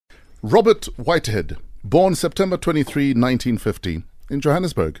Robert Whitehead, born September 23, 1950, in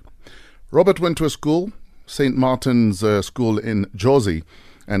Johannesburg. Robert went to a school, St. Martin's School in Jersey,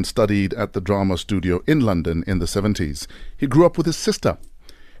 and studied at the drama studio in London in the 70s. He grew up with his sister.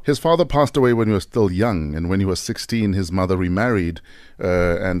 His father passed away when he was still young, and when he was 16, his mother remarried,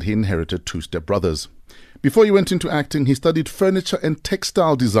 and he inherited two stepbrothers. Before he went into acting, he studied furniture and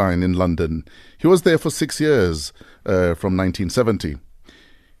textile design in London. He was there for 6 years, from 1970.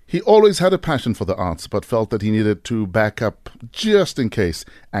 He always had a passion for the arts, but felt that he needed to back up just in case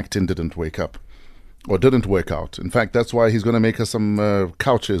acting didn't work out. In fact, that's why he's going to make us some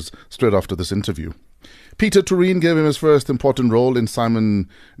couches straight after this interview. Peter Tureen gave him his first important role in Simon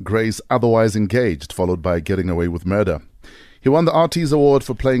Gray's Otherwise Engaged, followed by Getting Away with Murder. He won the Arties Award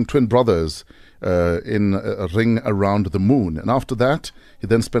for playing twin brothers in A Ring Around the Moon. And after that, he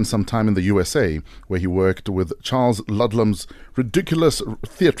then spent some time in the USA, where he worked with Charles Ludlam's ridiculous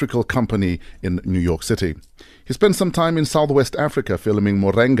theatrical company in New York City. He spent some time in Southwest Africa filming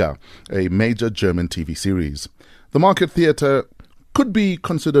Morenga, a major German TV series. The Market Theatre could be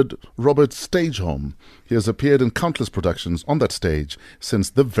considered Robert's stage home. He has appeared in countless productions on that stage since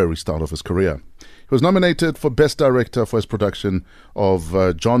the very start of his career. He was nominated for Best Director for his production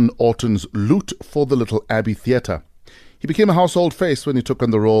of John Orton's Loot for the Little Abbey Theatre. He became a household face when he took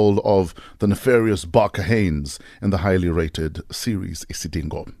on the role of the nefarious Barker Haynes in the highly rated series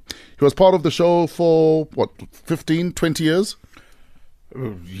Isidingo. He was part of the show for, 15, 20 years?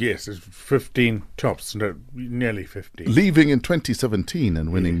 Yes, it's 15 tops, no, nearly 15. Leaving in 2017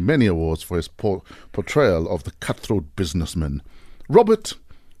 and winning many awards for his portrayal of the cutthroat businessman. Robert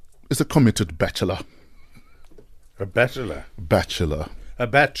is a committed bachelor. A bachelor? Bachelor. A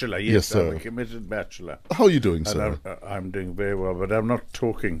bachelor, yes, sir. I'm a committed bachelor. How are you doing, sir? I'm doing very well, but I'm not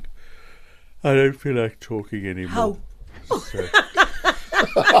talking. I don't feel like talking anymore. How? So,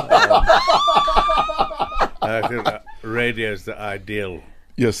 I think that radio is the ideal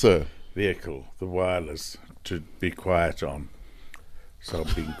Yes, sir. vehicle, the wireless, to be quiet on. So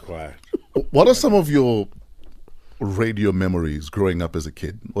I'm being quiet. What are some of your radio memories growing up as a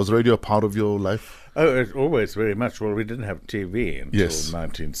kid? Was radio a part of your life? Oh, it always very much. Well, we didn't have TV until Yes.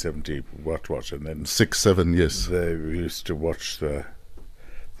 1970, what, and then 6, 7, yes. we used to watch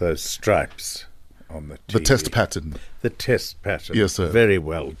those stripes on the TV. The test pattern. The test pattern. Yes, sir. Very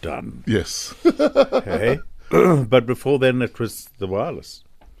well done. Yes. Hey? But before then, it was the wireless.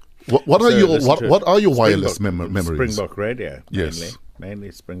 What are So your listen to what are your wireless Springbok- memories? Springbok radio, Yes.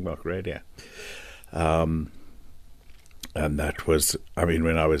 mainly Springbok radio. And that was, I mean,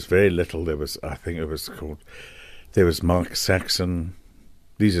 when I was very little, there was Mark Saxon.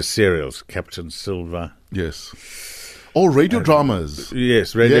 These are serials, Captain Silver. Yes. Oh, radio dramas.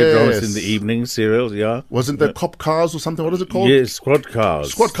 Yes, radio Yes. dramas in the evening, serials, yeah. Wasn't there cop cars or something? What is it called? Yes, squad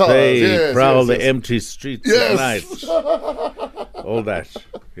cars. Squad cars, They yes, prowl yes, the yes. empty streets Yes. at night. All that.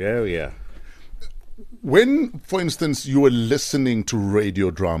 Yeah. When, for instance, you were listening to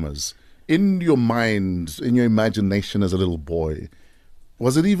radio dramas, in your mind, in your imagination as a little boy,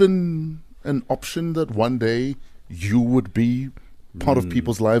 was it even an option that one day you would be part of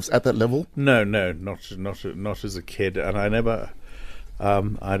people's lives at that level? No, not as a kid, and I never.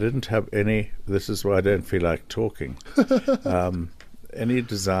 I didn't have any. This is why I don't feel like talking. Any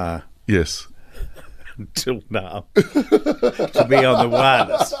desire Yes. until now to be on the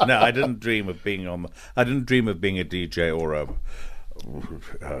wireless. No, I didn't dream of being on. I didn't dream of being a DJ or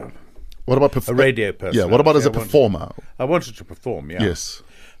What about a radio person. Yeah. What about as a performer? I wanted to perform. Yeah. Yes.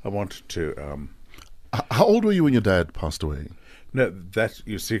 I wanted to. How old were you when your dad passed away? No, that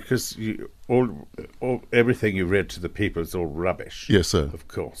you see, because all everything you read to the people is all rubbish. Yes, sir. Of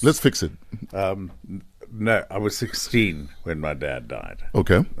course. Let's fix it. No, I was 16 when my dad died.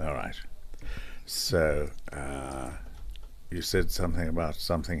 Okay. All right. So you said something about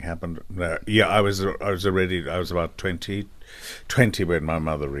something happened. No, yeah, I was about 20 when my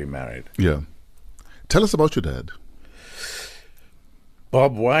mother remarried. Yeah. Tell us about your dad.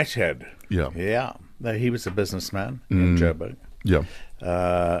 Bob Whitehead. Yeah. Yeah. No, he was a businessman in Joburg. Yeah.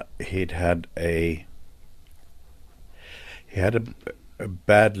 He had a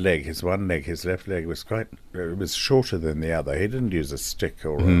bad leg. His one leg, his left leg, it was shorter than the other. He didn't use a stick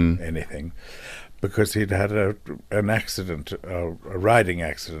or anything because he'd had an accident, a riding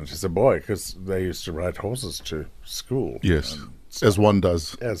accident as a boy, because they used to ride horses to school. Yes. As one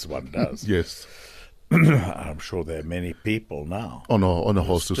does. As one does. Yes. I'm sure there are many people now. On a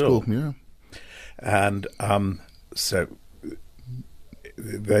horse to Still. school. Yeah. And so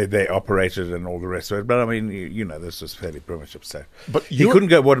they operated and all the rest of it. But I mean, this was fairly primitive. So, But he couldn't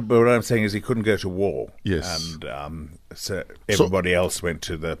go. What I'm saying is, he couldn't go to war. Yes. And so everybody else went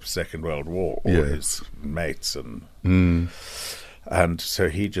to the Second World War, all his mates, and so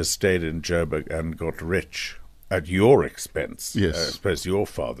he just stayed in Joburg and got rich at your expense. Yes. I suppose your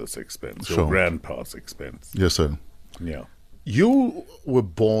father's expense, Sure. your grandpa's expense. Yes, sir. Yeah. You were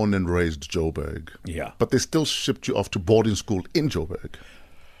born and raised Joburg. Yeah. But they still shipped you off to boarding school in Joburg.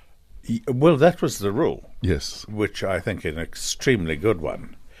 Well, that was the rule. Yes. Which I think is an extremely good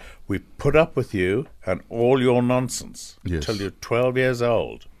one. We put up with you and all your nonsense till you're 12 years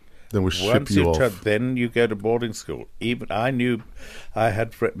old. Then we ship you off. Then you go to boarding school. Even I knew, I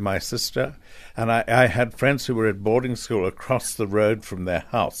had my sister, and I had friends who were at boarding school across the road from their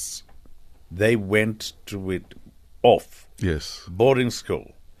house. They went to it off. Yes. Boarding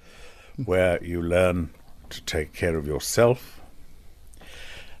school, where you learn to take care of yourself,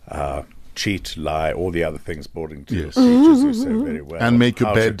 cheat, lie, all the other things boarding teachers who say very well. And make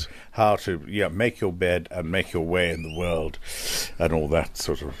your bed. How to make your bed and make your way in the world and all that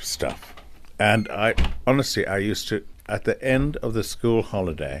sort of stuff. And I used to, at the end of the school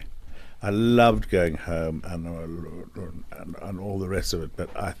holiday, I loved going home and all the rest of it. But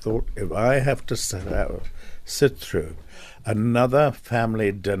I thought, if I have to sit through another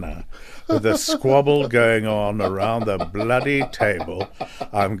family dinner with a squabble going on around the bloody table,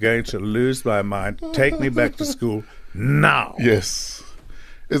 I'm going to lose my mind. Take me back to school now. Yes.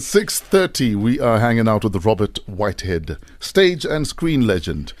 It's 6:30. We are hanging out with Robert Whitehead, stage and screen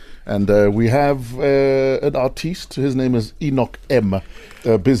legend. And we have an artiste. His name is Enoch M.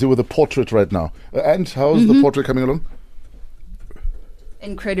 Busy with a portrait right now. And how's the portrait coming along?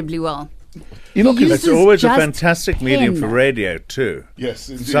 Incredibly well. Enoch is... It's always a fantastic medium for radio too. Yes,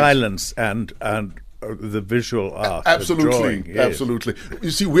 indeed. Silence and the visual art. Absolutely, the drawing, yes. Absolutely.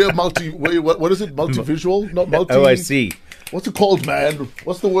 You see, we're what is it? Multivisual, not multi. Oh, I see. What's it called, man?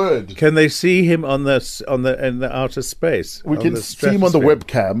 What's the word? Can they see him in the outer space? We can see him on the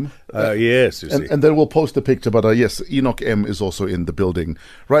webcam. Yes, you see. And then we'll post a picture. But yes, Enoch M is also in the building.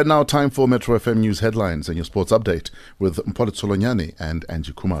 Right now, time for Metro FM News headlines and your sports update with Mpolo Tsolonyane and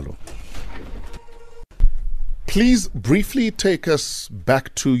Angie Kumalo. Please briefly take us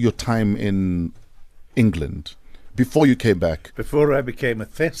back to your time in England before you came back. Before I became a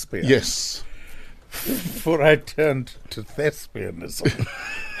thespian. Yes. Before I turned to thespianism.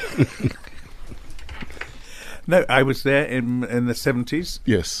 No, I was there in the 70s.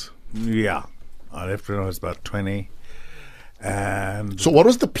 Yes. Yeah. I left when I was about 20. And so what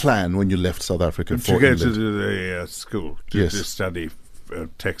was the plan when you left South Africa for England? To go to the school to study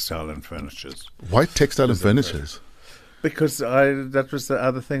textile and furnitures. Why textile and furnitures? Because that was the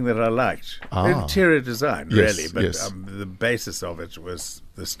other thing that I liked. Interior design, really. But the basis of it was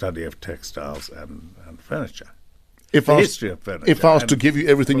the study of textiles and furniture. History of furniture. If I was to give you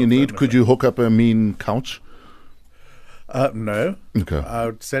everything you need, could you hook up a mean couch? No. Okay. I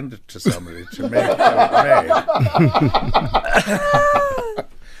would send it to somebody to make it made.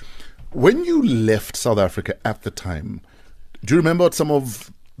 When you left South Africa at the time, do you remember what some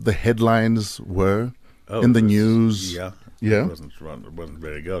of the headlines were in the news? Yeah. Yeah? It wasn't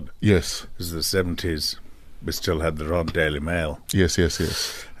very good. Yes. It was the 70s. We still had the Rand Daily Mail. Yes.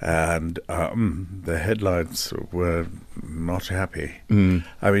 And the headlines were not happy.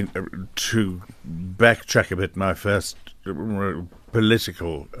 I mean, to backtrack a bit, my first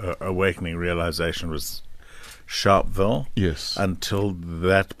political awakening realization was Sharpeville. Yes. Until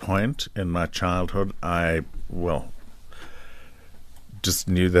that point in my childhood, I just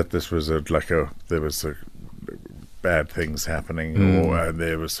knew that this was there was bad things happening, or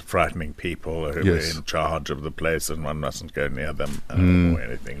there was frightening people who were in charge of the place, and one mustn't go near them or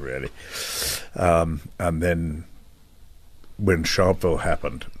anything really. And then when Sharpeville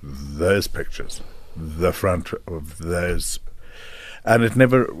happened, those pictures, the front of those, and it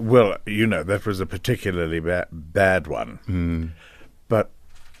never. Well, that was a particularly bad one, but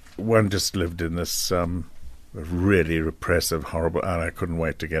one just lived in this really repressive, horrible, and I couldn't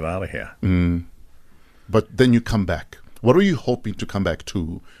wait to get out of here. But then you come back. What were you hoping to come back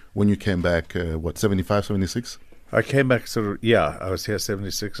to when you came back, 75, 76? I came back I was here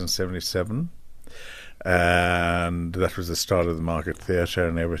 76 and 77. And that was the start of the Market Theatre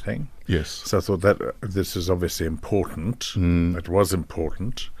and everything. Yes. So I thought that this is obviously important. It was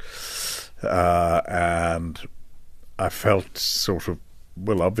important. And I felt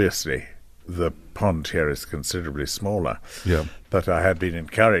obviously the pond here is considerably smaller. Yeah. But I had been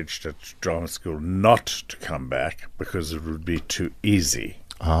encouraged at drama school not to come back because it would be too easy.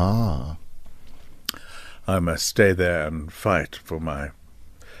 Ah. I must stay there and fight for my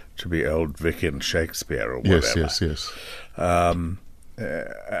to be old Vic in Shakespeare or whatever. Yes. And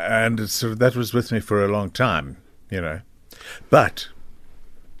so that was with me for a long time, But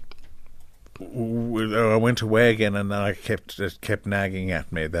I went away again, and then it kept nagging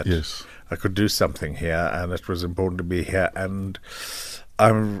at me that I could do something here, and it was important to be here. And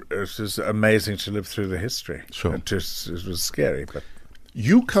it was amazing to live through the history. Sure. It was scary, but.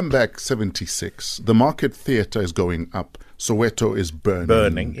 You come back 76. The Market Theatre is going up. Soweto is burning.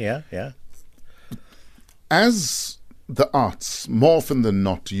 Burning, yeah. As the arts, more often than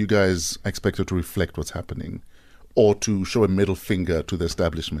not, you guys are expected to reflect what's happening or to show a middle finger to the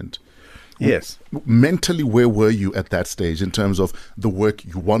establishment. Yes. Mentally, where were you at that stage in terms of the work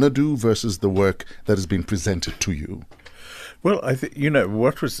you want to do versus the work that has been presented to you? Well, I think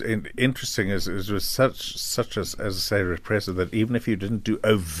what was interesting is it was such as I say, repressive, that even if you didn't do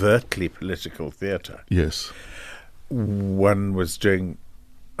overtly political theatre, yes, one was doing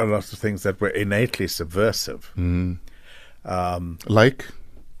a lot of things that were innately subversive. Like,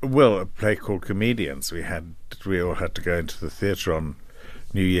 well, a play called Comedians. We all had to go into the theatre on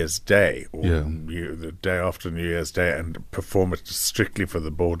New Year's Day, or the day after New Year's Day, and perform it strictly for the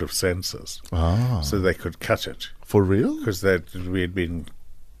Board of Censors, so they could cut it. For real? Because we had been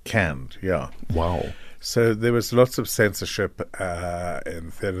canned, yeah. Wow. So there was lots of censorship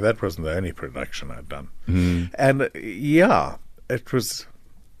in theatre. That wasn't the only production I'd done. And it was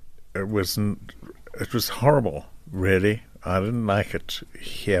horrible, really. I didn't like it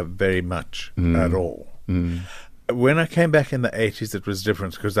here very much at all. When I came back in the 80s, it was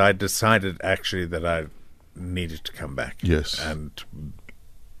different because I decided actually that I needed to come back and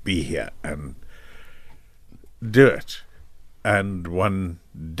be here and do it. And one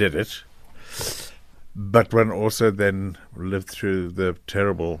did it. But one also then lived through the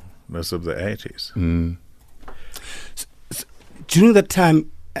terribleness of the 80s. So, during that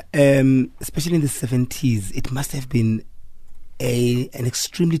time, especially in the 70s, it must have been an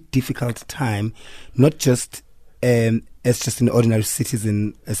extremely difficult time, not just as just an ordinary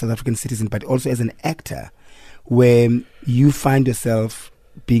citizen, a South African citizen, but also as an actor, where you find yourself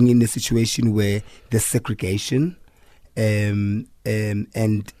being in a situation where there's segregation, and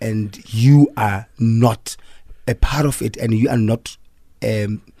you are not a part of it, and you are not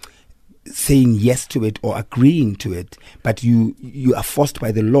saying yes to it or agreeing to it, but you are forced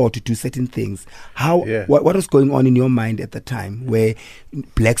by the law to do certain things. What was going on in your mind at the time, where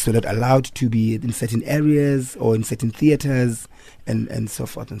blacks were not allowed to be in certain areas or in certain theatres, and so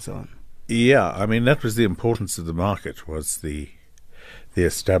forth and so on? Yeah, I mean, that was the importance of the market, was the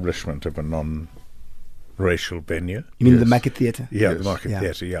establishment of a non-racial venue. You mean the Market Theatre? Yeah, the Market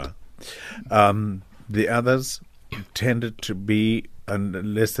Theatre, yeah. The others tended to be,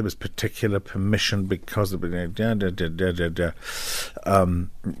 unless there was particular permission because of they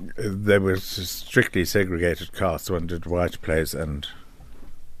were strictly segregated casts. One did white plays, and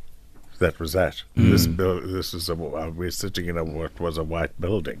that was that. This is we're sitting in what was a white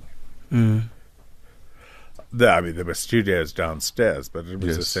building. There were studios downstairs, but it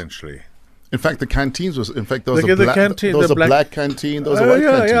was essentially. In fact, the canteens was. In fact, there was a black canteen. There was a white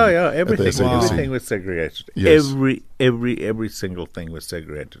canteen. Yeah. Everything was segregated. Yes. Every single thing was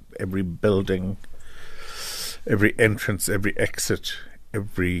segregated. Every building, every entrance, every exit,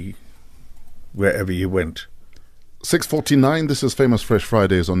 wherever you went. 6:49. This is Famous Fresh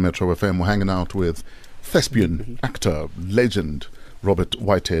Fridays on Metro FM. We're hanging out with thespian, actor, legend Robert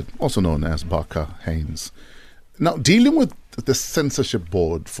Whitehead, also known as Barker Haynes. Now, dealing with the censorship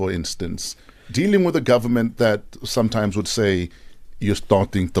board, for instance, dealing with a government that sometimes would say, you're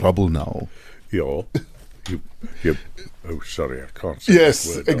starting trouble now. Yeah. Oh, sorry, I can't say yes,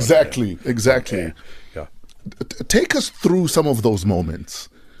 that word. Exactly. Yeah. Take us through some of those moments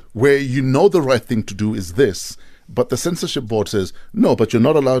where you know the right thing to do is this, but the censorship board says, no, but you're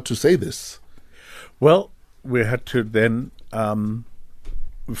not allowed to say this. Well, we had to then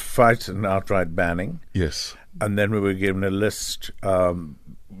fight an outright banning. Yes. And then we were given a list,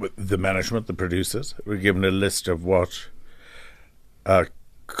 the management, the producers, we were given a list of what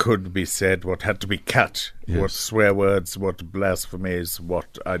could be said, what had to be cut, what swear words, what blasphemies,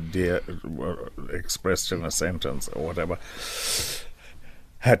 what idea expressed in a sentence or whatever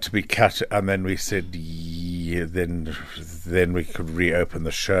had to be cut. And then we said, then we could reopen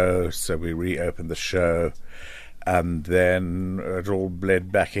the show. So we reopened the show, and then it all bled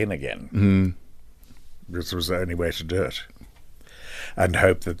back in again. This was the only way to do it, and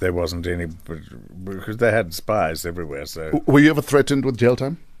hope that there wasn't any, because they had spies everywhere. So, were you ever threatened with jail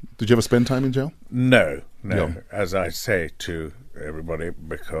time? Did you ever spend time in jail? No. As I say to everybody,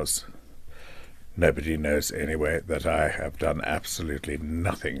 because Nobody knows anyway that I have done absolutely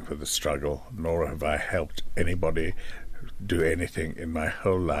nothing for the struggle, nor have I helped anybody do anything in my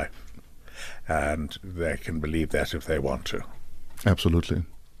whole life. And they can believe that if they want to. Absolutely.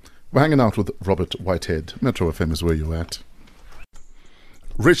 We're hanging out with Robert Whitehead. Metro FM is where you're at.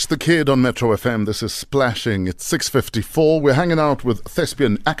 Rich the Kid on Metro FM. This is Splashing. It's 6:54. We're hanging out with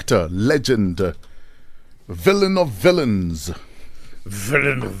thespian, actor, legend, villain of villains.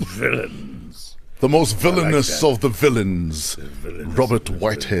 Villain of villains. The most villainous like of the villains. Villainous Robert of the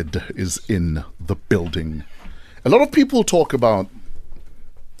Whitehead is in the building. A lot of people talk about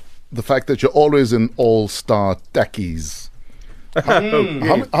the fact that you're always in all-star tackies.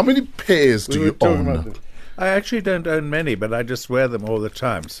 How many pairs do you own? I actually don't own many, but I just wear them all the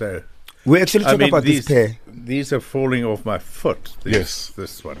time. So We're actually talking about this pair. These are falling off my foot. This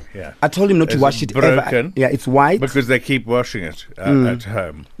one, yeah. I told him not to It's wash it broken. ever. Yeah, it's white. Because they keep washing it at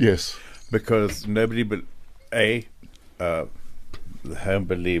home. Yes. Because nobody, the home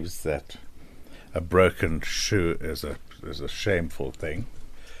believes that a broken shoe is a shameful thing,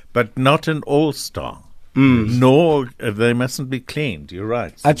 but not an all-star. Nor they mustn't be cleaned. You're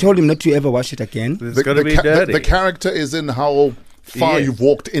right. I told him not to ever wash it again. It's got to be dirty. The character is in how far you've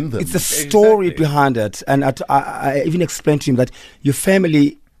walked in them. It's the story Exactly. behind it. And I even explained to him that your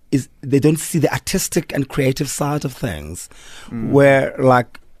family they don't see the artistic and creative side of things, where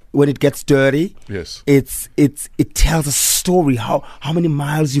like when it gets dirty, Yes. it tells a story, how many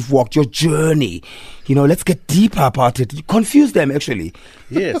miles you've walked, your journey. Let's get deeper about it. You confuse them actually.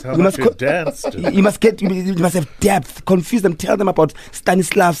 Yes, how You much must you've danced. You must have depth. Confuse them. Tell them about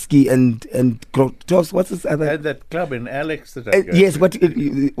Stanislavski and Grotowski. What's this other? And that club in Alex that I go Yes, to. what the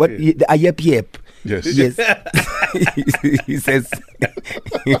Ayep. Yes. Yes. He says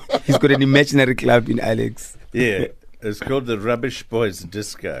he's got an imaginary club in Alex. Yeah, it's called the Rubbish Boys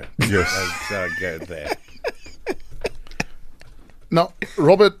Disco. Yes. So I go there. Now,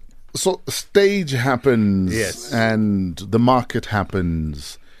 Robert, so stage happens, Yes. and the market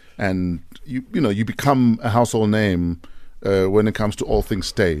happens, and you become a household name when it comes to all things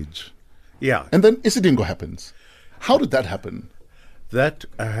stage. Yeah, And then Isidingo happens. How did that happen? that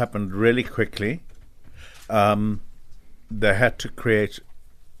happened really quickly. They had to create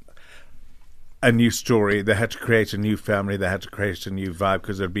a new story. They had to create a new family. They had to create a new vibe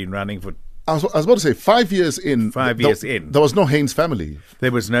because they'd been running for. I was about to say 5 years in. 5 years in. There was no Haynes family.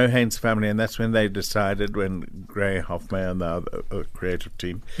 There was no Haynes family, and that's when they decided, when Gray Hoffman and the other creative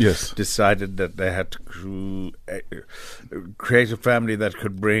team Yes. decided that they had to create a family that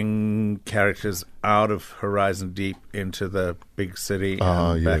could bring characters out of Horizon Deep into the big city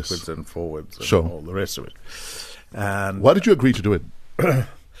and yes. backwards and forwards and Sure. all the rest of it. And Why did you agree to do it?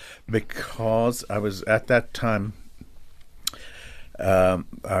 because I was at that time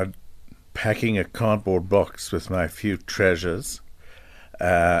packing a cardboard box with my few treasures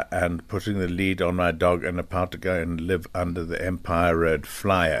and putting the lead on my dog and about to go and live under the Empire Road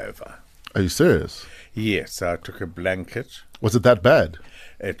flyover. Are you serious? Yes, I took a blanket. Was it that bad?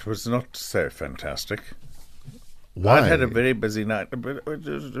 It was not so fantastic. Why? I'd had a very busy night, but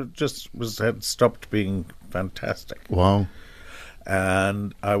it just had stopped being fantastic. Wow.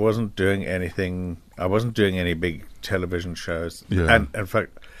 And I wasn't doing anything. I wasn't doing any big television shows. Yeah. And in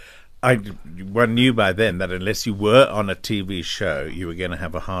fact, one knew by then that unless you were on a TV show, you were going to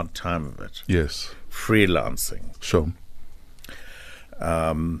have a hard time of it. Yes. Freelancing. Sure.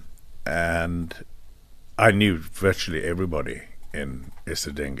 And I knew virtually everybody in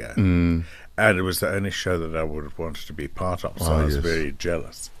Isidingo. And it was the only show that I would have wanted to be part of. So I was yes. very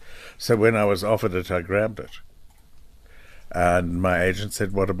jealous. So when I was offered it, I grabbed it. And my agent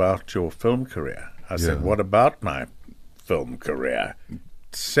said, "What about your film career?" I said, Yeah. "What about my film career?"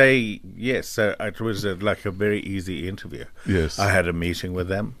 Say yes. So it was like a very easy interview. Yes. I had a meeting with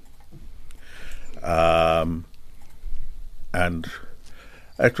them. And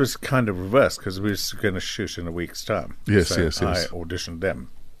it was kind of reversed because we were going to shoot in a week's time. Yes, So yes. I auditioned them,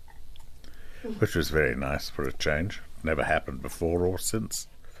 which was very nice for a change. Never happened before or since.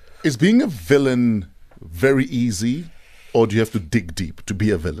 Is being a villain very easy, or do you have to dig deep to be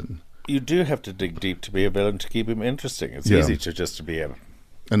a villain? You do have to dig deep to be a villain to keep him interesting. It's Yeah. easy to just to be a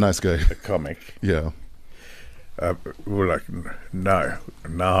A nice guy. comic. Yeah. We're like, no.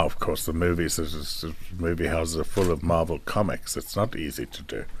 Now, of course, the movies, movie houses are full of Marvel comics. It's not easy to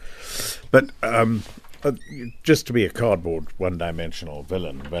do. But just to be a cardboard, one-dimensional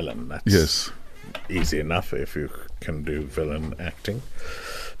villain, that's Yes. easy enough if you can do villain acting.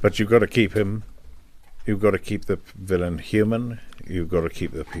 But you've got to keep him. You've got to keep the villain human. You've got to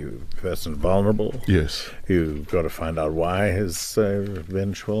keep the person vulnerable. Yes. You've got to find out why he's so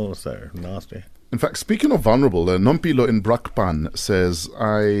vengeful, so nasty. In fact, speaking of vulnerable, Nompilo in Brakpan says,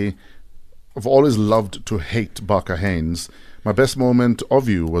 I've always loved to hate Barker Haynes. My best moment of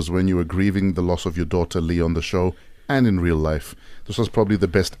you was when you were grieving the loss of your daughter Lee on the show and in real life. This was probably the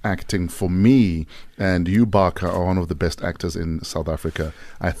best acting for me, and you, Barker, are one of the best actors in South Africa.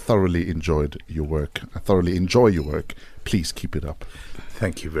 I thoroughly enjoyed your work. I thoroughly enjoy your work. Please keep it up.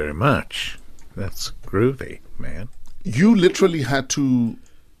 Thank you very much. That's groovy, man. You literally had to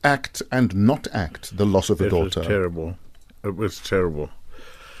act and not act the loss of a daughter. It was terrible. It was terrible.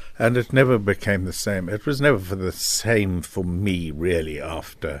 And it never became the same. It was never the same for me, really,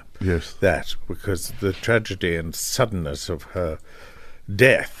 after that, because the tragedy and suddenness of her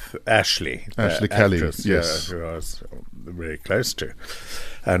death, Ashley Kelly, actress, yes, who I was very close to,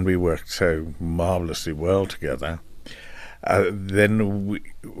 and we worked so marvellously well together. Then we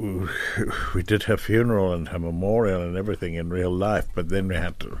did her funeral and her memorial and everything in real life, but then we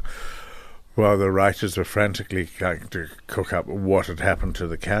had to, well, the writers were frantically trying to cook up what had happened to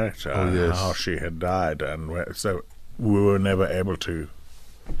the character and how she had died, and so we were never able to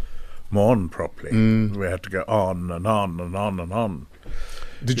mourn properly. We had to go on and on and on and on.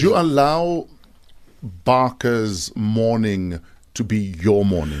 Did you allow Barker's mourning to be your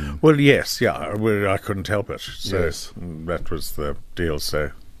mourning? Well, yes, I couldn't help it. So that was the deal.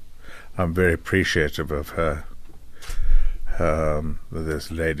 So I'm very appreciative of her,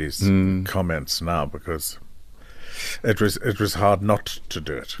 this lady's comments now, because it was hard not to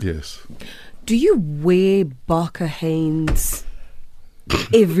do it. Yes. Do you wear Barker Haynes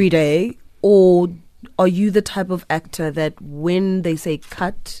every day, or are you the type of actor that when they say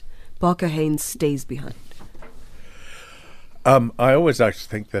cut, Barker Haynes stays behind? I always like to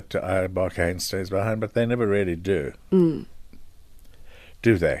think that Barker Haynes stays behind, but they never really do. Do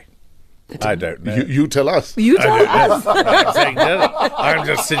they? I don't know. You tell us. You tell us. I'm saying no. I'm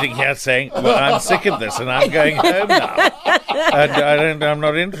just sitting here saying, well, I'm sick of this and I'm going home now. And I'm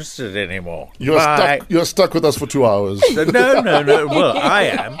not interested anymore. You're stuck with us for 2 hours. No. Well, I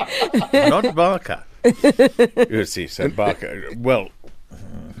am. Not Barker. You see, so Barker, well,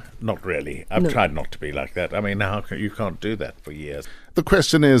 not really. I've tried not to be like that. I mean, you can't do that for years. The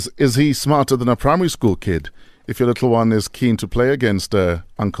question is he smarter than a primary school kid? If your little one is keen to play against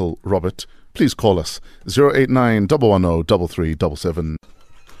Uncle Robert, please call us 089 110 3377.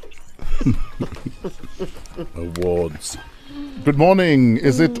 Awards. Good morning.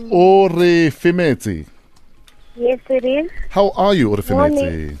 Is it Ore Fimeti? Yes, it is. How are you, Ore Fimeti?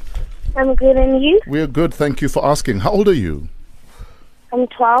 Morning. I'm good, and you? We are good. Thank you for asking. How old are you? I'm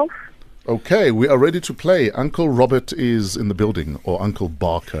 12. Okay, we are ready to play. Uncle Robert is in the building, or Uncle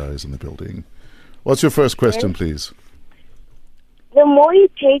Barker is in the building. What's your first question, please? The more you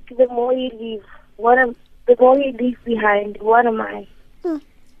take, the more you leave. The more you leave behind. What am I?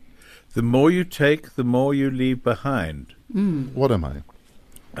 The more you take, the more you leave behind. What am I?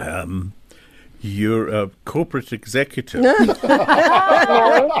 You're a corporate executive. No.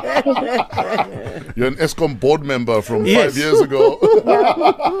 You're an ESCOM board member from 5 years ago.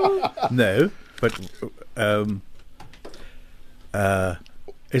 No, but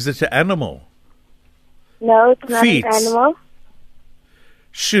is it an animal? No, it's not Feet. an animal.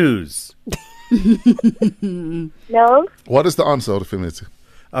 Shoes. No. What is the answer, Ore Fimeti?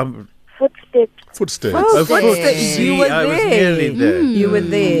 Footsteps. Footsteps. Oh, footsteps. you were I was there. nearly there. You were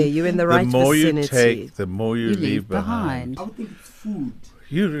there. You were in the right The more vicinity. you take, the more you leave behind. I would think it's food.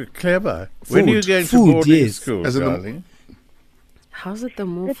 You're clever. Food. When are you going Food, to boarding yes. school, As in the- darling? How's it the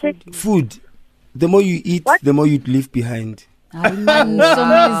more Is food? it- Food. The more you eat, What? the more you leave behind. Oh,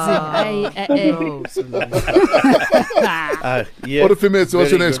 so Yeah, Ore Fimeti, what's your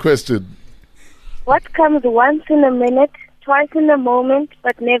very next good. question? What comes once in a minute, twice in a moment,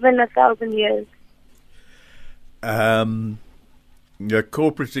 but never in 1,000 years? You're a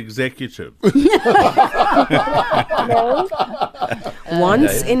corporate executive. No.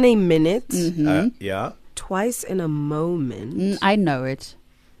 once in a minute, Yeah. twice in a moment. I know it.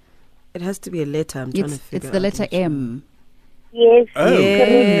 It has to be a letter. I'm trying to figure It's the out letter which M. Yes. Oh,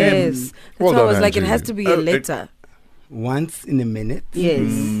 Yes. That's Well why I was done, like, it Angie. has to be Oh, a it- letter. Once in a minute, Yes.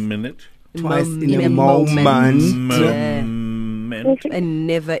 Minute. twice in In a a moment. moment. Yeah. Moment. And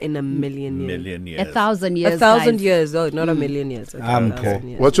never in a million years. Million years. 1,000 years. 1,000 guys. years. Oh, not a million years. Okay, I'm 1,000 poor.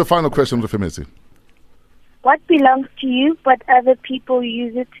 years. What's your final question, Ore Fimeti? What belongs to you, but other people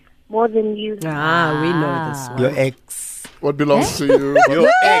use it more than you? Ah, we know this one. Your ex. What belongs to you? Your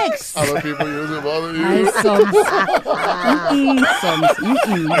ex. Other people use it more than Hi, you. Soms.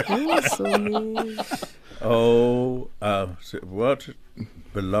 Oh, so what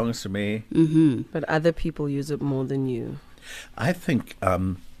belongs to me? But other people use it more than you. I think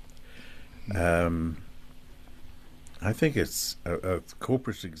I think it's a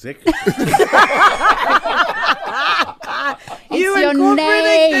corporate executive. You your and corporate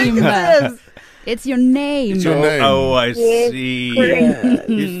name. executives. It's your name. It's your name. Oh, I Yes, see. correct.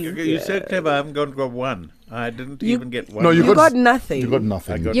 You're so clever. I haven't got one. I didn't even get one. No, You got nothing. You got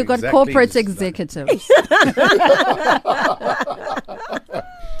nothing. I got You got exactly corporate this. executives.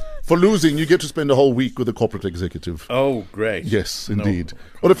 For losing, you get to spend a whole week with a corporate executive. Oh, great. Yes, No. indeed.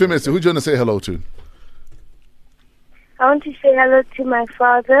 What if you miss? Who do you want to say hello to? I want to say hello to my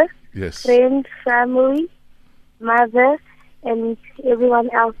father, Yes. friends, family, mother, and everyone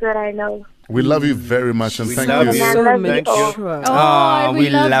else that I know. We love you very much, and We thank love you. you. I So love many you all. extra. Oh, we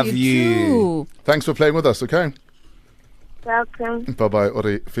love you. you. Too. Thanks for playing with us, okay? Welcome. Bye-bye,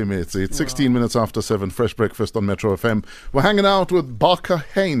 Ore Fimetsi. It's 16 minutes after 7, Fresh Breakfast on Metro FM. We're hanging out with Barker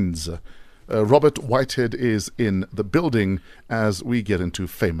Haynes. Robert Whitehead is in the building as we get into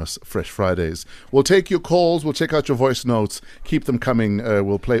famous Fresh Fridays. We'll take your calls, we'll check out your voice notes, keep them coming.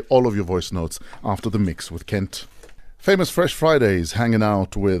 We'll play all of your voice notes after the mix with Kent. Famous Fresh Fridays, hanging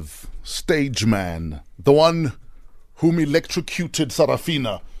out with Stage Man, the one whom electrocuted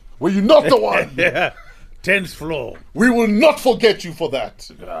Sarafina. Were you not the one? Yeah. 10th floor. We will not forget you for that.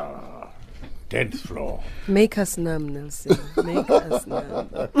 10th floor. Make us numb, Nelson. Make us numb.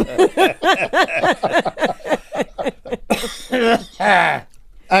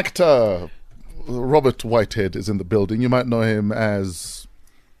 Actor Robert Whitehead is in the building. You might know him as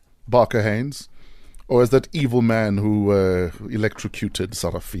Barker Haynes, or as that evil man who electrocuted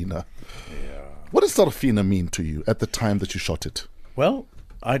Sarafina. What does Sarafina mean to you at the time that you shot it? Well,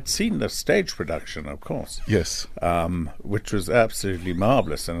 I'd seen the stage production, of course, Yes. which was absolutely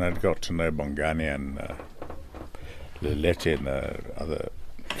marvellous, and I'd got to know Bongani and Lilette and the other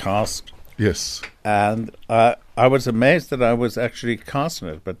cast, Yes. and I was amazed that I was actually cast in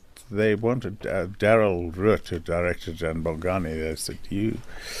it, but they wanted Daryl Root, who directed, and Bongani. They said,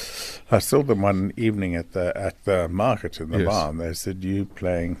 I saw them one evening at the market in the Yes. bar, and they said, you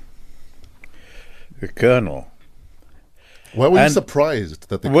playing the Colonel. Why were you And- surprised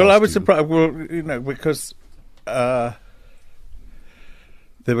that they Well, I cast was you? surprised. Well, because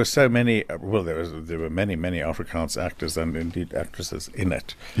there were so many. Well, there were many Afrikaans actors and indeed actresses in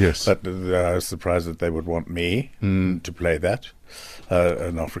it. Yes. But I was surprised that they would want me to play that,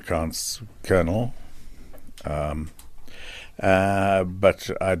 an Afrikaans colonel. But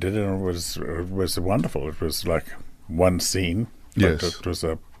I did it, and it was wonderful. It was like one scene. But Yes. it was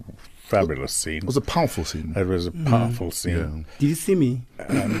a fabulous scene. It was a powerful scene. It was a powerful scene. Yeah. Did you see me?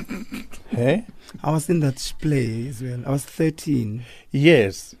 Hey? I was in that play as well. I was 13.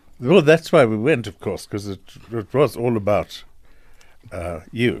 Yes. Well, that's why we went, of course, because it was all about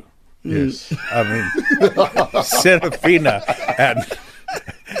you. Yes. I mean, Serafina and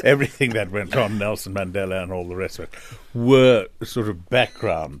everything that went on, Nelson Mandela and all the rest of it, were sort of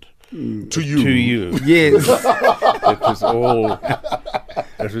background To you. to you. Yes.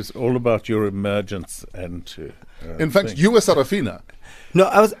 It was all about your emergence and. In fact, you were Sarafina. No,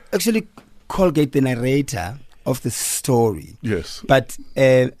 I was actually Colgate, the narrator of the story. Yes. But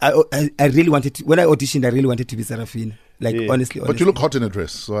I really wanted to, when I auditioned, I really wanted to be Serafina. Like, Yeah. honestly. But you look hot in a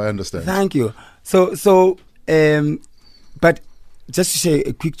dress, so I understand. Thank you. But just to share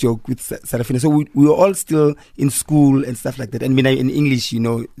a quick joke with Sarafina. So we were all still in school and stuff like that. And in English,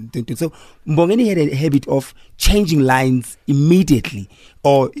 So Mbongeni had a habit of changing lines immediately.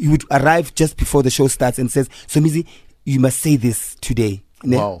 Or he would arrive just before the show starts and says, "So Mizi, you must say this today."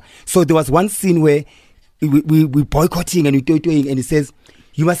 Wow. So there was one scene where we boycotting and we're doing, and he says,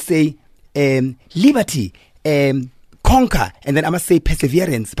 "You must say liberty, conquer," and then I must say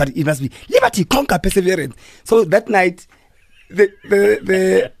perseverance, but it must be liberty, conquer, perseverance. So that night, it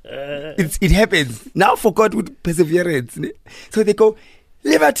happens. Now forgot with perseverance. So they go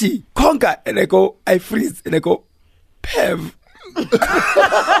liberty, conquer, and I go, I freeze, and I go Pev.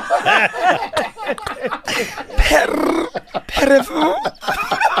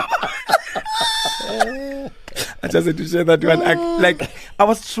 I just had to share that one. I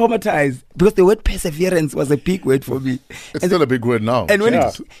was traumatized because the word perseverance was a big word for me. It's still a big word now. And when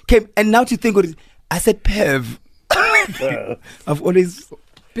Jeez. it came, and now to think of it, I said Pev. I've always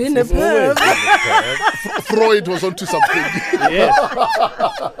Been a perv. Freud was onto something. Yes.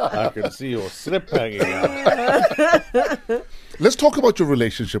 I can see your slip hanging out. Let's talk about your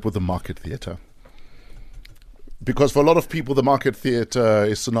relationship with the Market Theatre. Because for a lot of people, the Market Theatre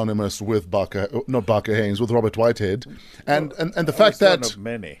is synonymous with not Barker Haynes, with Robert Whitehead. And the fact I was that one of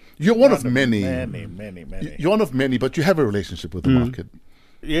many. you're one of many. Many. You're one of many, but you have a relationship with the Market.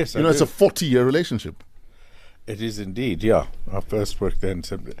 Yes, You know, it's a 40-year relationship. It is indeed, yeah. I first worked there in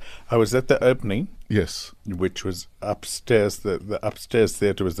September. I was at the opening, Yes. which was upstairs. The upstairs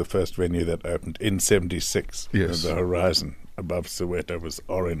theatre was the first venue that opened in 76. Yes. The horizon above Soweto was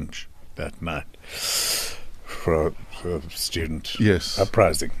orange that night for a student Yes.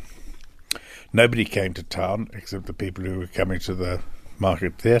 uprising. Nobody came to town except the people who were coming to the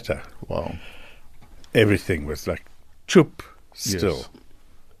Market Theatre. Wow. Everything was like choop still.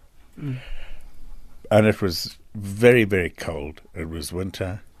 Yes. And it was very, very cold. It was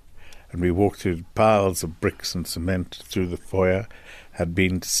winter. And we walked through piles of bricks and cement through the foyer, had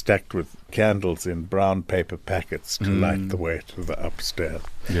been stacked with candles in brown paper packets to light the way to the upstairs.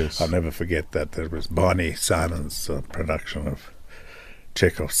 Yes. I'll never forget that. There was Barney Simon's production of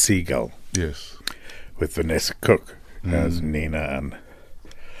Chekhov's Seagull Yes. with Vanessa Cook as Nina and,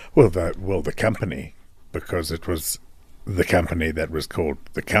 the company, because it was the company that was called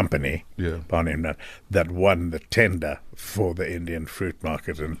The Company, Yeah. Barney and Nat, that won the tender for the Indian fruit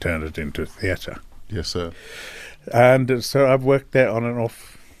market and turned it into theatre. Yes, sir. And so I've worked there on and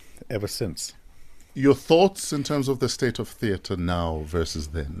off ever since. Your thoughts in terms of the state of theatre now versus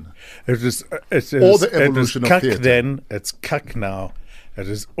then? It is, Or the evolution of cuck theatre. then, it's cuck now. It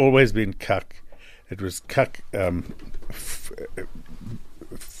has always been cuck. It was cuck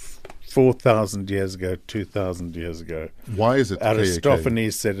 4,000 years ago, 2,000 years ago. Why is it KAK?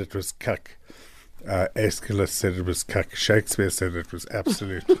 Aristophanes said it was cuck. Aeschylus said it was cuck. Shakespeare said it was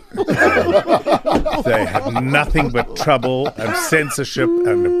absolute. They had nothing but trouble and censorship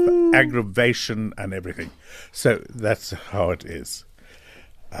and aggravation and everything. So that's how it is.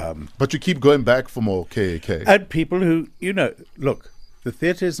 But you keep going back for more KAK. And people who, look, the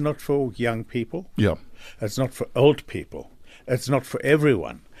theatre is not for young people. Yeah. It's not for old people. It's not for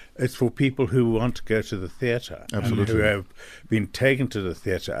everyone. It's for people who want to go to the theatre. Absolutely. And who have been taken to the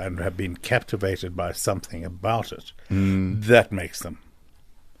theatre and have been captivated by something about it. That makes them.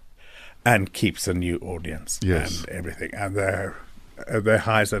 And keeps a new audience. Yes. And everything. And their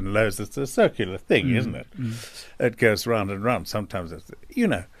highs and lows. It's a circular thing, isn't it? It goes round and round. Sometimes it's,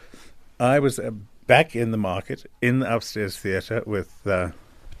 I was back in the market, in the upstairs theatre with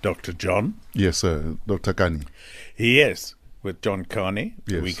Dr. John. Yes, sir. Dr. Kani. Yes, with John Carney.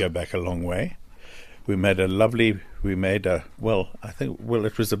 Yes. We go back a long way. It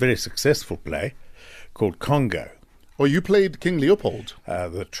was a very successful play called Congo, Oh, you played King Leopold.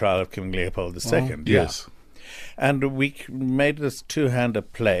 the trial of King Leopold II. Oh, yes. And we made this two-hander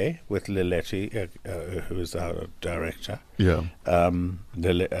play with Liletti, who is our director. Yeah. Not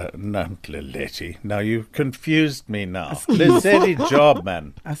Liletti. Now, you've confused me now. Liletti job,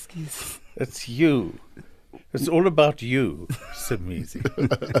 man. Askies. It's you. It's all about you, Simizi.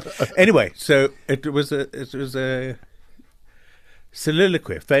 Anyway, so it was a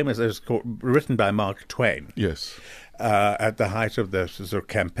soliloquy, famous. It was written by Mark Twain. Yes. At the height of the sort of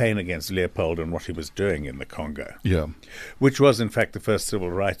campaign against Leopold and what he was doing in the Congo, Yeah. which was in fact the first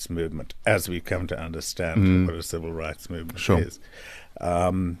civil rights movement, as we've come to understand what a civil rights movement Sure. is.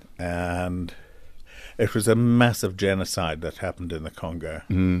 And it was a massive genocide that happened in the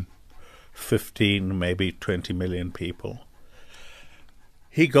Congo. 15, maybe 20 million people.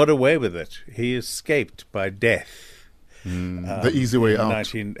 He got away with it. He escaped by death. The easy way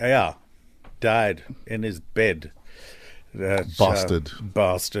out. Died in his bed. Bastard.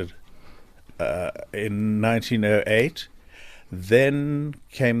 Bastard. In 1908. Then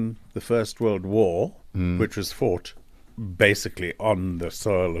came the First World War, which was fought basically on the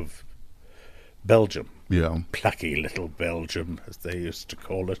soil of Belgium. Yeah. Plucky little Belgium, as they used to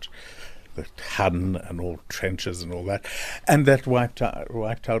call it. The Hun and all trenches and all that. And that wiped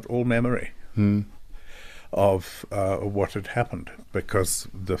out all memory of what had happened, because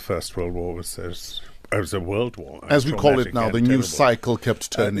the First World War was a world war. As we call it traumatic now, and the new terrible. cycle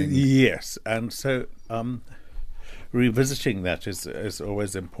kept turning. Yes, and so revisiting that is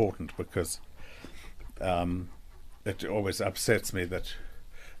always important, because it always upsets me that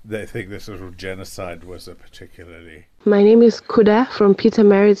they think this sort of genocide was a particularly... My name is Kuda from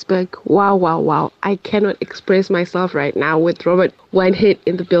Pietermaritzburg. Wow, wow, wow. I cannot express myself right now with Robert Whitehead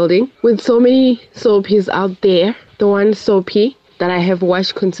in the building. With so many soapies out there, the one soapy that I have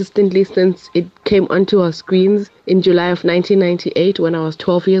watched consistently since it came onto our screens in July of 1998 when I was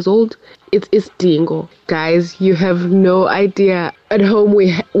 12 years old, it is Dingo. Guys, you have no idea. At home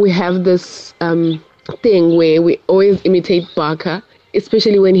we have this thing where we always imitate Barker,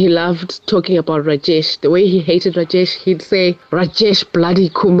 especially when he loved talking about Rajesh. The way he hated Rajesh, he'd say, Rajesh bloody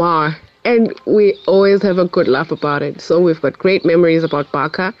Kumar. And we always have a good laugh about it. So we've got great memories about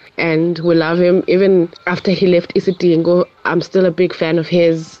Barker, and we love him. Even after he left Isidingo, I'm still a big fan of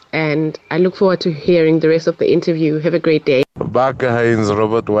his, and I look forward to hearing the rest of the interview. Have a great day. Barker Hines,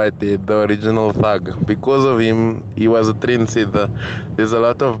 Robert Whitehead, the original thug. Because of him, he was a trendsetter. There's a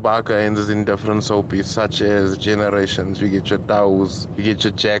lot of Barker Hines in different soapies, such as Generations. You get your Taos, you get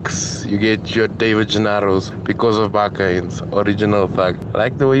your Jacks, you get your David Gennaros. Because of Barker Hines, original thug. I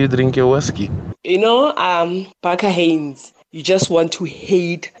like the way you drink your whiskey. Barker Haynes, you just want to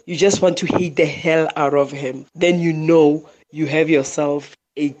hate the hell out of him. Then you know you have yourself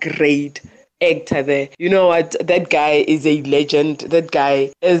a great actor there. You know what? That guy is a legend.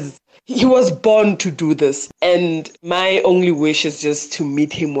 He was born to do this. And my only wish is just to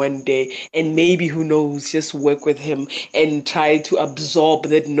meet him one day and maybe, who knows, just work with him and try to absorb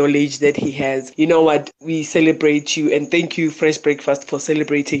that knowledge that he has. You know what? We celebrate you, and thank you, Fresh Breakfast, for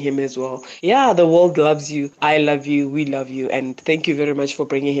celebrating him as well. Yeah, the world loves you. I love you. We love you. And thank you very much for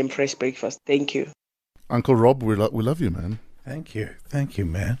bringing him Fresh Breakfast. Thank you. Uncle Rob, we love you, man. Thank you. Thank you,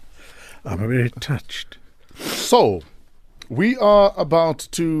 man. I'm very touched. So, we are about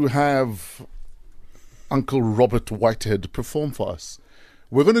to have Uncle Robert Whitehead perform for us.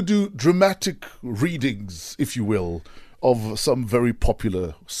 We're going to do dramatic readings, if you will, of some very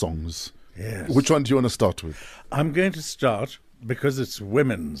popular songs. Yes. Which one do you want to start with? I'm going to start, because it's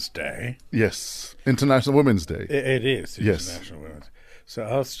Women's Day. Yes, International Women's Day. It is International Women's Day. So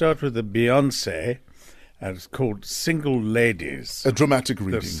I'll start with the Beyonce, and it's called Single Ladies. A dramatic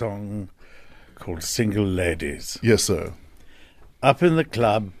reading. The song called Single Ladies. Yes, sir. Up in the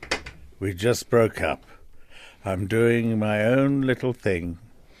club, we just broke up. I'm doing my own little thing.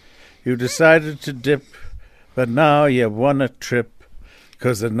 You decided to dip, but now you won a trip,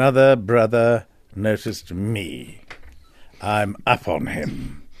 'cause another brother noticed me. I'm up on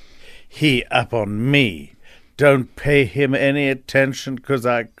him. He up on me. Don't pay him any attention, 'cause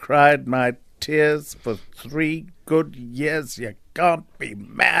I cried my tears for 3 good years. You can't be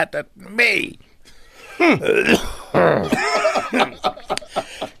mad at me.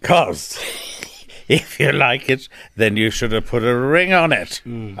 'Cause if you like it, then you should have put a ring on it.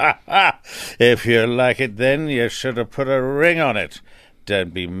 If you like it, then you should have put a ring on it.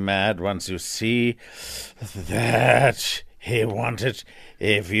 Don't be mad once you see that he wanted.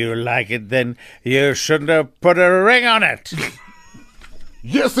 If you like it, then you shouldn't have put a ring on it.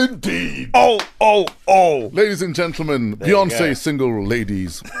 Yes, indeed. Oh. Ladies and gentlemen, Beyonce, Single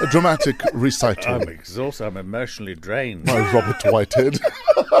Ladies, a dramatic recital. I'm exhausted. I'm emotionally drained. By Robert Whitehead.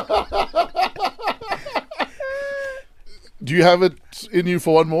 Do you have it in you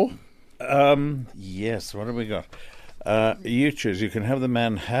for one more? Yes. What have we got? You choose. You can have the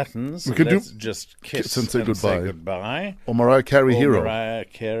Manhattans. We can Let's just kiss and say goodbye. Or Mariah Carey, Hero. Mariah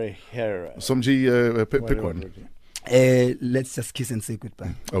Carey, Hero. Somji, pick one. Let's just kiss and say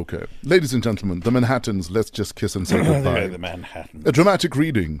goodbye. Okay. Ladies and gentlemen, the Manhattans, Let's Just Kiss and Say Goodbye. The Manhattans. A dramatic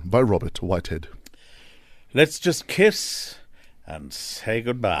reading by Robert Whitehead. Let's just kiss and say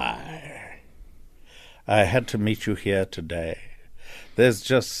goodbye. I had to meet you here today. There's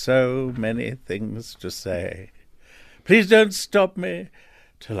just so many things to say. Please don't stop me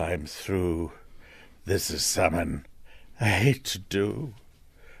till I'm through. This is something I hate to do.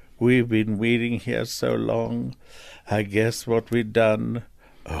 We've been waiting here so long. I guess what we done,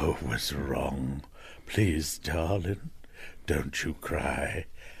 was wrong. Please, darling, don't you cry.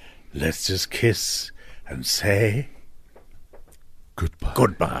 Let's just kiss and say goodbye.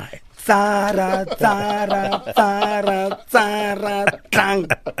 Goodbye. Zara, Zara, Zara, Zara, tang.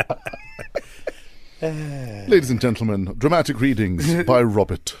 Ladies and gentlemen, dramatic readings by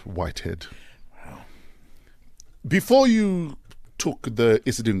Robert Whitehead. Before you took the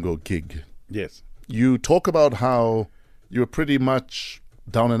Isidingo gig, yes, you talk about how you were pretty much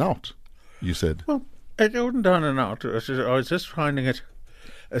down and out, you said. Well, I wasn't down and out. I was just finding it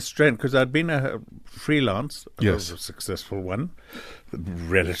a strength, because I'd been a freelance, yes, a successful one,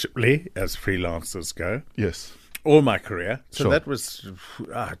 relatively, as freelancers go. Yes. All my career. So sure. That was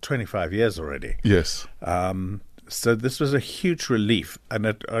 25 years already. Yes. So this was a huge relief, and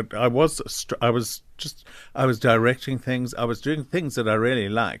I was directing things. I was doing things that I really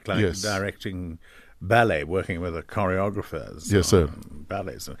liked, like yes, directing ballet, working with the choreographers, yes, sir,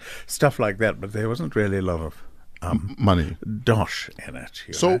 ballets, stuff like that. But there wasn't really a lot of money, dosh in it.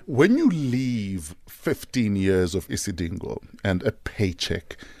 So know? When you leave 15 years of Isidingo and a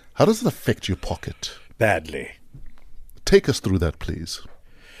paycheck, how does it affect your pocket? Badly. Take us through that, please.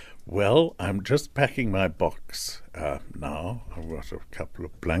 Well, I'm just packing my box now. I've got a couple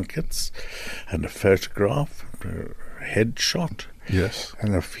of blankets and a photograph, a headshot, yes,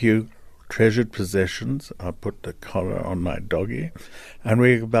 and a few treasured possessions. I put the collar on my doggy, and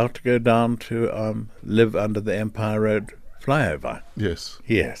we're about to go down to live under the Empire Road flyover. Yes.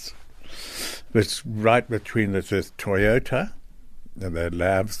 Yes. It's right between there's Toyota, and there are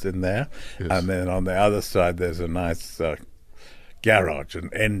labs in there, Yes. and then on the other side there's a nice garage, an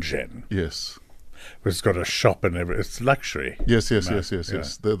engine. Yes. It's got a shop and everything. It's luxury. Yes. Yeah.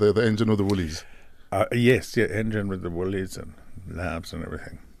 The engine with the woolies. Yes, engine with the woolies and labs and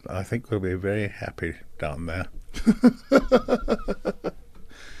everything. I think we'll be very happy down there.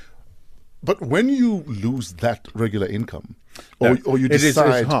 But when you lose that regular income, or you it is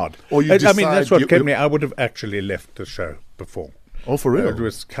decide, hard. or you I mean, that's decide what kept me. I would have actually left the show before. Oh, for real? It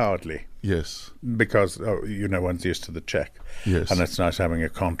was cowardly. Yes. Because, one's used to the check. Yes. And it's nice having a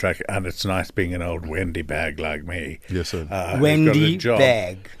contract, and it's nice being an old Wendy bag like me. Yes, sir. who's got a Wendy job.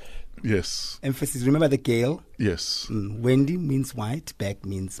 bag. Yes. Emphasis. Remember the Gale? Yes. Wendy means white, bag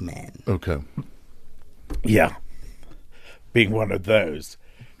means man. Okay. Yeah. Being one of those,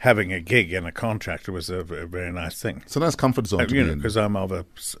 having a gig and a contract was a very nice thing. It's a nice comfort zone to be in. Because I'm of a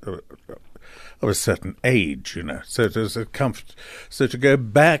certain age, So it was a comfort. So to go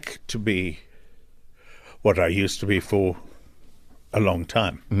back to be what I used to be for a long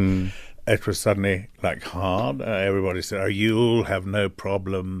time, it was suddenly like hard. Everybody said, "Oh, you'll have no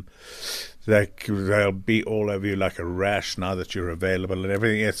problem. They'll be all over you like a rash now that you're available and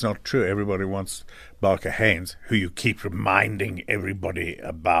everything." It's not true. Everybody wants Barker Haynes, who you keep reminding everybody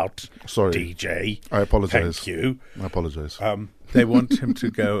about. Sorry. DJ. I apologize. Thank you. I apologize. They want him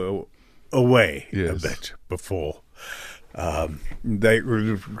to go away a Yes. bit before they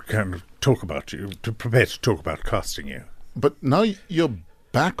can talk about you, to prepare to talk about casting you. But now you're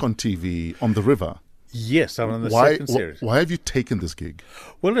back on TV on the river. Yes, I'm on the second series. Why have you taken this gig?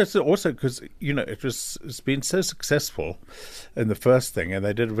 Well, it's also because it's been so successful in the first thing, and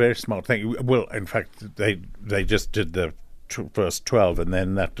they did a very smart thing. Well, in fact, they just did the first 12, and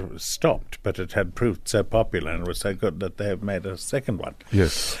then that stopped. But it had proved so popular and it was so good that they have made a second one.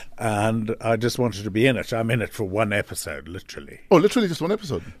 Yes. And I just wanted to be in it. I'm in it for one episode, literally. Oh, literally just one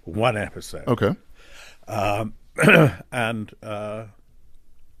episode? One episode. Okay. And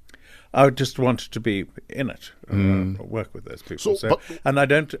I just wanted to be in it, work with those people. And I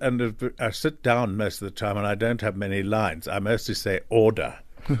don't, and I sit down most of the time, and I don't have many lines. I mostly say order,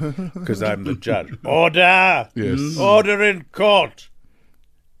 because I'm the judge. Order, Yes. Order in court.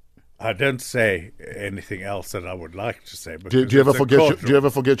 I don't say anything else that I would like to say. Do you ever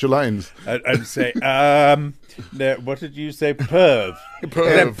forget your lines? I'd say, no, what did you say? Perv.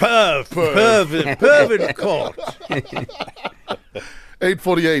 Perv in court.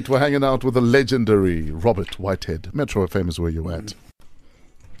 8:48, we're hanging out with the legendary Robert Whitehead. Metro FM is where you're at.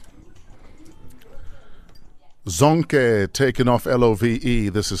 Zonke taking off LOVE.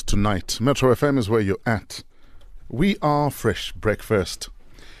 This is tonight. Metro FM is where you're at. We are Fresh Breakfast.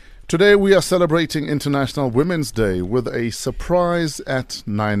 Today we are celebrating International Women's Day with a surprise at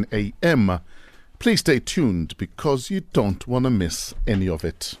 9 a.m. Please stay tuned because you don't want to miss any of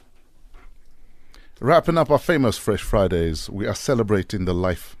it. Wrapping up our famous Fresh Fridays, we are celebrating the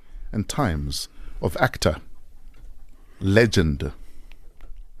life and times of actor, legend.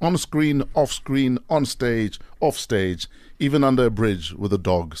 On screen, off screen, on stage, off stage, even under a bridge with a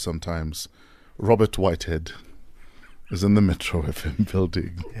dog sometimes. Robert Whitehead is in the Metro FM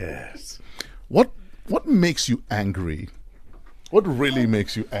building. Yes. What makes you angry? What really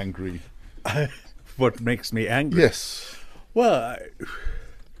makes you angry? What makes me angry? Yes. Well,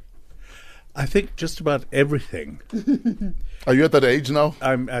 I think just about everything. Are you at that age now?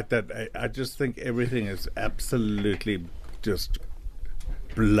 I'm at that. I just think everything is absolutely just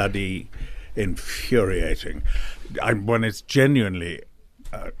bloody infuriating. One is genuinely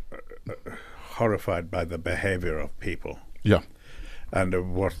horrified by the behavior of people. Yeah.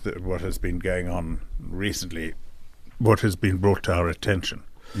 And what has been going on recently, what has been brought to our attention.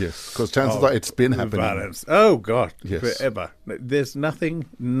 Yes, because chances are it's been happening. Violence. Oh, God, yes. Forever. There's nothing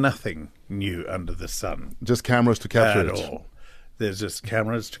new under the sun. Just cameras to capture it. At all. There's just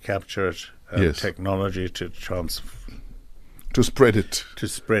cameras to capture it, yes. Technology to spread it. To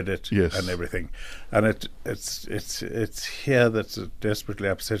spread it, yes. And everything. And it's here that's desperately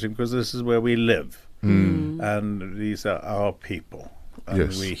upsetting because this is where we live. And these are our people.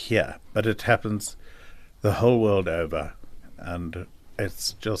 And yes. we're here. But it happens the whole world over. And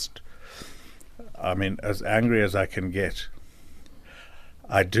it's just, I mean, as angry as I can get,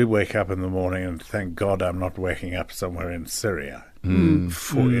 I do wake up in the morning and thank God I'm not waking up somewhere in Syria,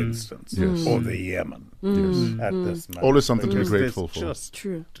 for instance, yes. or the Yemen at this moment. Always something to be grateful for. Just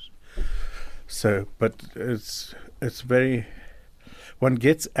true. So, but it's very, one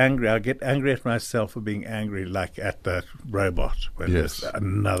gets angry. I get angry at myself for being angry, like at that robot when Yes. there's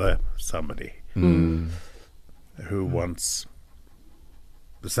another somebody who wants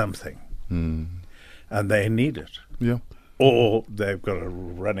something and they need it. Yeah. Or they've got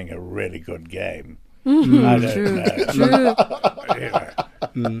running a really good game. I don't know. Anyway,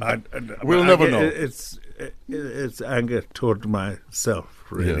 We'll never know. It's anger toward myself,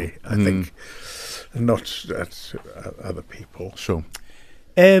 really. Yeah. I think, not at other people. Sure.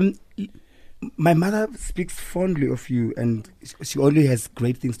 My mother speaks fondly of you, and she only has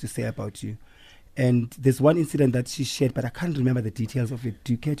great things to say about you. And there's one incident that she shared, but I can't remember the details of it.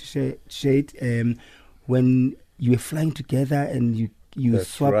 Do you care to share it? When you were flying together and you That's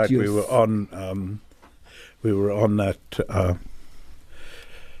swapped right. your... We were on that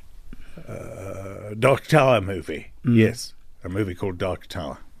Dark Tower movie. Yes, a movie called Dark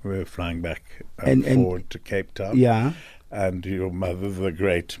Tower. We were flying back and forward to Cape Town. Yeah. And your mother, the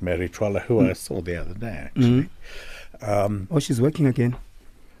great Mary Twala, who I saw the other day, actually. She's working again.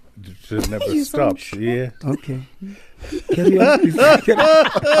 She never stopped. Yeah. Okay. Carry on, please.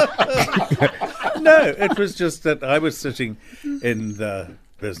 No, it was just that I was sitting in the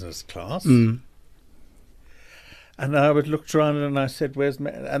business class, and I would look around and I said, "Where's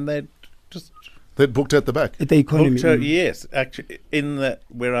Mary?" And they just They'd booked at the back. At the economy. booked her. Yes, actually, in the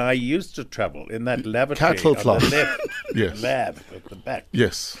where I used to travel, in that lavatory Cattle on the class. left, Yes. lab at the back.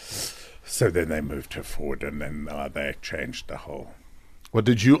 Yes. So then they moved her forward, and then they changed the whole What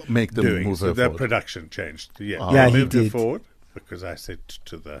did you make them doing. move So her the forward? production changed. Yeah, Yeah, they he moved her did. forward because I said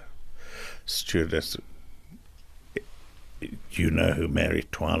to the stewardess, "You know who Mary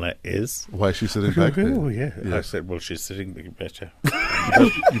Twala is?" Why is she sitting back there? Oh, yeah. I Yes. said, "Well, she's sitting better."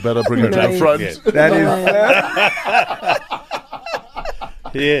 You better bring it up Nice. front. Yes. That is...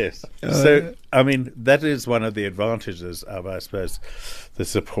 Yes. So, I mean, that is one of the advantages of, I suppose,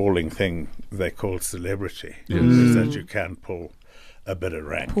 this appalling thing they call celebrity, is that you can pull a bit of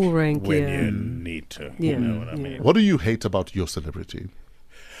rank, Pull rank, when yeah. you need to. Yeah. You know what I mean? What do you hate about your celebrity?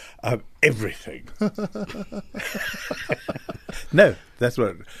 Everything. No, that's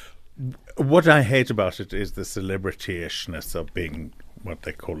what I hate about it is the celebrity-ishness of being what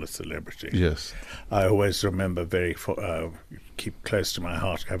they call a celebrity. Yes. I always remember keep close to my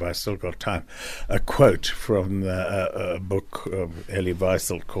heart, have I still got time, a quote from a book of Elie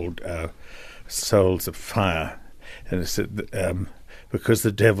Wiesel called Souls of Fire. And it said, because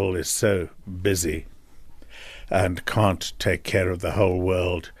the devil is so busy and can't take care of the whole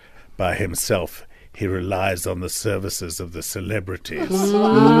world by himself, he relies on the services of the celebrities.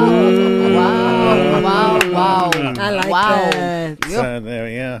 Wow. I like Wow. that. So there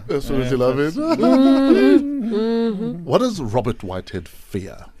we are. Absolutely love it. What does Robert Whitehead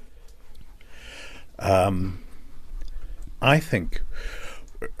fear? I think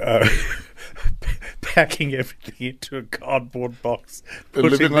packing everything into a cardboard box, And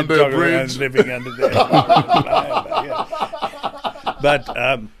putting living the under a dog around, bridge. living under there. But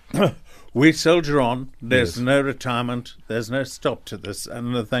we soldier on. There's Yes. no retirement. There's no stop to this.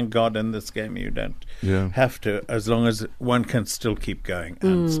 And thank God in this game you don't have to, as long as one can still keep going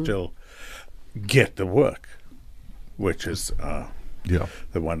and still get the work, which is the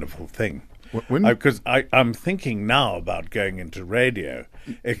wonderful thing. Because I'm thinking now about going into radio,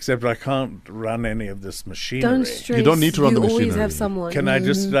 except I can't run any of this machinery. Don't stress. You don't need to run the You always machinery. have someone. Can I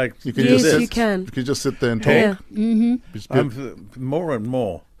just You can do just Yes, this? you can. You can just sit there and talk. Yeah. It's I'm good. more and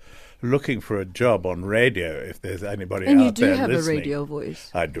more looking for a job on radio. If there's anybody And out you do there have listening. a radio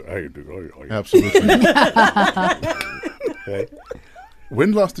voice. I do. Absolutely. Okay.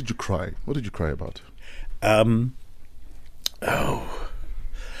 When last did you cry? What did you cry about? I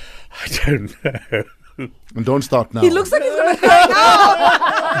don't know. And don't start now. He looks like he's going to cry now.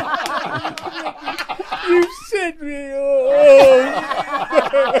 You set me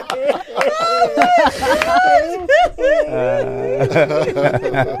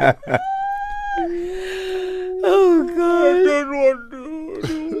Oh, God. I don't want to.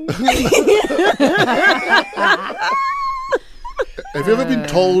 Have you ever been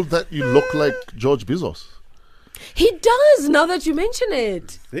told that you look like George Bezos? He does, now that you mention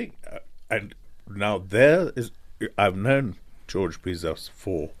it. And now I've known George Bezos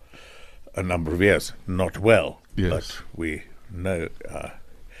for a number of years, not well, Yes. but we know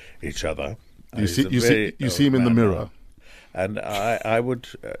each other. You He's see, a you very see, you see him old in the man mirror. now. And I would,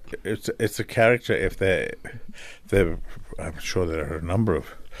 it's a character. If I'm sure there are a number of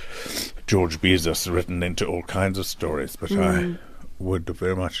George Bezos written into all kinds of stories, but I would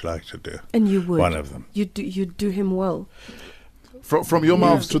very much like to do. And you would. One of them. You do him well. From your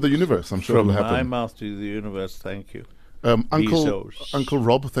mouths to the universe, I'm sure From it'll my happen. mouth to the universe, thank you. Uncle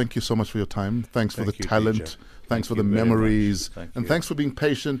Rob, thank you so much for your time. Thanks for the talent. DJ. Thanks for the you very memories. much. Thank And you. thanks for being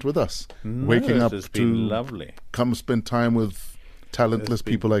patient with us. No, waking it up has to been lovely. come spend time with talentless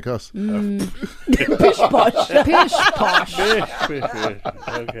people like us. Pish posh. Pish posh.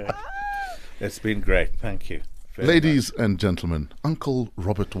 Okay. It's been great. Thank you. very Ladies and gentlemen, Uncle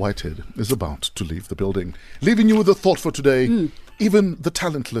Robert Whitehead is about to leave the building, leaving you with a thought for today. Even the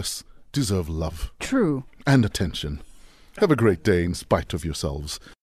talentless deserve love True. and attention. Have a great day in spite of yourselves.